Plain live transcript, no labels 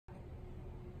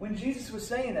when Jesus was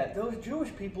saying that, those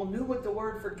Jewish people knew what the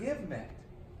word forgive meant.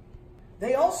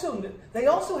 They also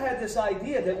had this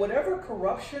idea that whatever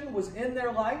corruption was in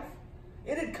their life,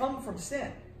 it had come from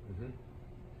sin.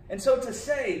 And so to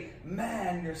say,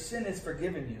 man, your sin is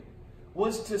forgiven you,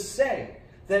 was to say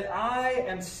that I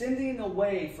am sending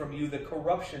away from you the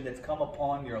corruption that's come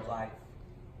upon your life.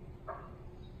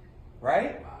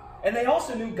 Right? Wow. And they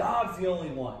also knew God's the only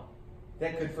one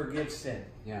that could forgive sin.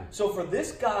 Yeah. So for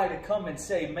this guy to come and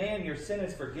say, man, your sin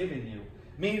is forgiven you,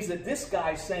 means that this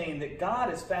guy's saying that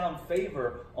God has found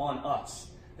favor on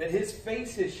us, that his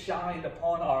face has shined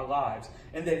upon our lives,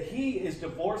 and that he is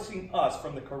divorcing us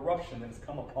from the corruption that has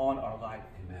come upon our life.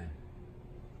 Amen.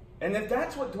 And if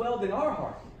that's what dwelled in our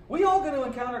heart, we all going to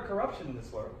encounter corruption in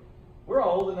this world. We're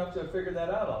all old enough to have figured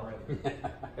that out already.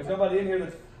 There's nobody in here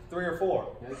that's 3 or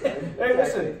 4. Hey,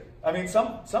 listen, I mean,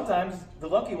 sometimes the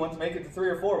lucky ones make it to 3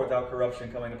 or 4 without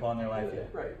corruption coming upon their life yet.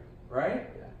 Right. Right?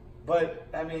 Yeah. But,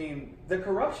 I mean, the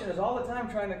corruption is all the time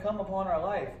trying to come upon our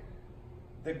life.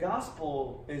 The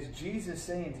gospel is Jesus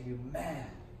saying to you, man,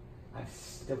 I've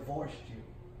divorced you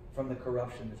from the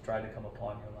corruption that's tried to come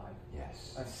upon your life.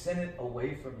 Yes. I've sent it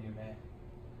away from you, man.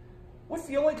 What's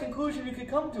the only conclusion you could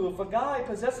come to if a guy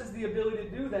possesses the ability to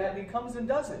do that and he comes and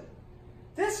does it?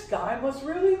 This guy must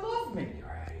really love me.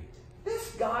 Right.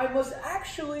 This guy must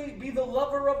actually be the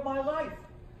lover of my life.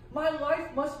 My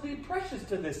life must be precious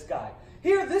to this guy.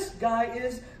 Here, this guy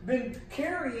has been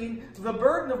carrying the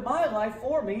burden of my life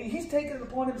for me. He's taken it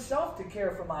upon himself to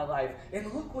care for my life.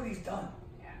 And look what he's done.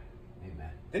 Yeah.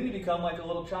 Amen. Then you become like a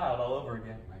little child all over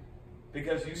again. Right.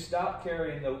 Because you stop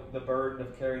carrying the burden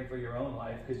of caring for your own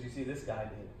life because you see this guy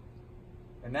did.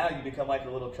 And now you become like a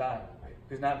little child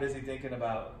who's not busy thinking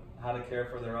about how to care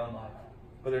for their own life.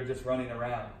 But they're just running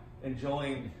around,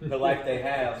 enjoying the life they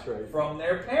have from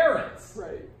their parents.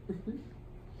 Right.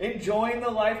 Enjoying the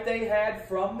life they had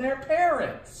from their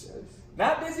parents. Yes.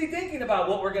 Not busy thinking about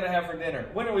what we're going to have for dinner.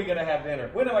 When are we going to have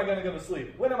dinner? When am I going to go to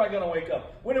sleep? When am I going to wake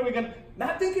up? When are we going to...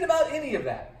 Not thinking about any of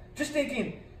that. Just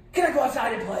thinking, can I go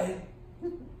outside and play?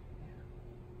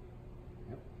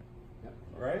 Yep.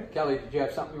 Right? Kelly, did you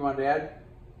have something you wanted to add?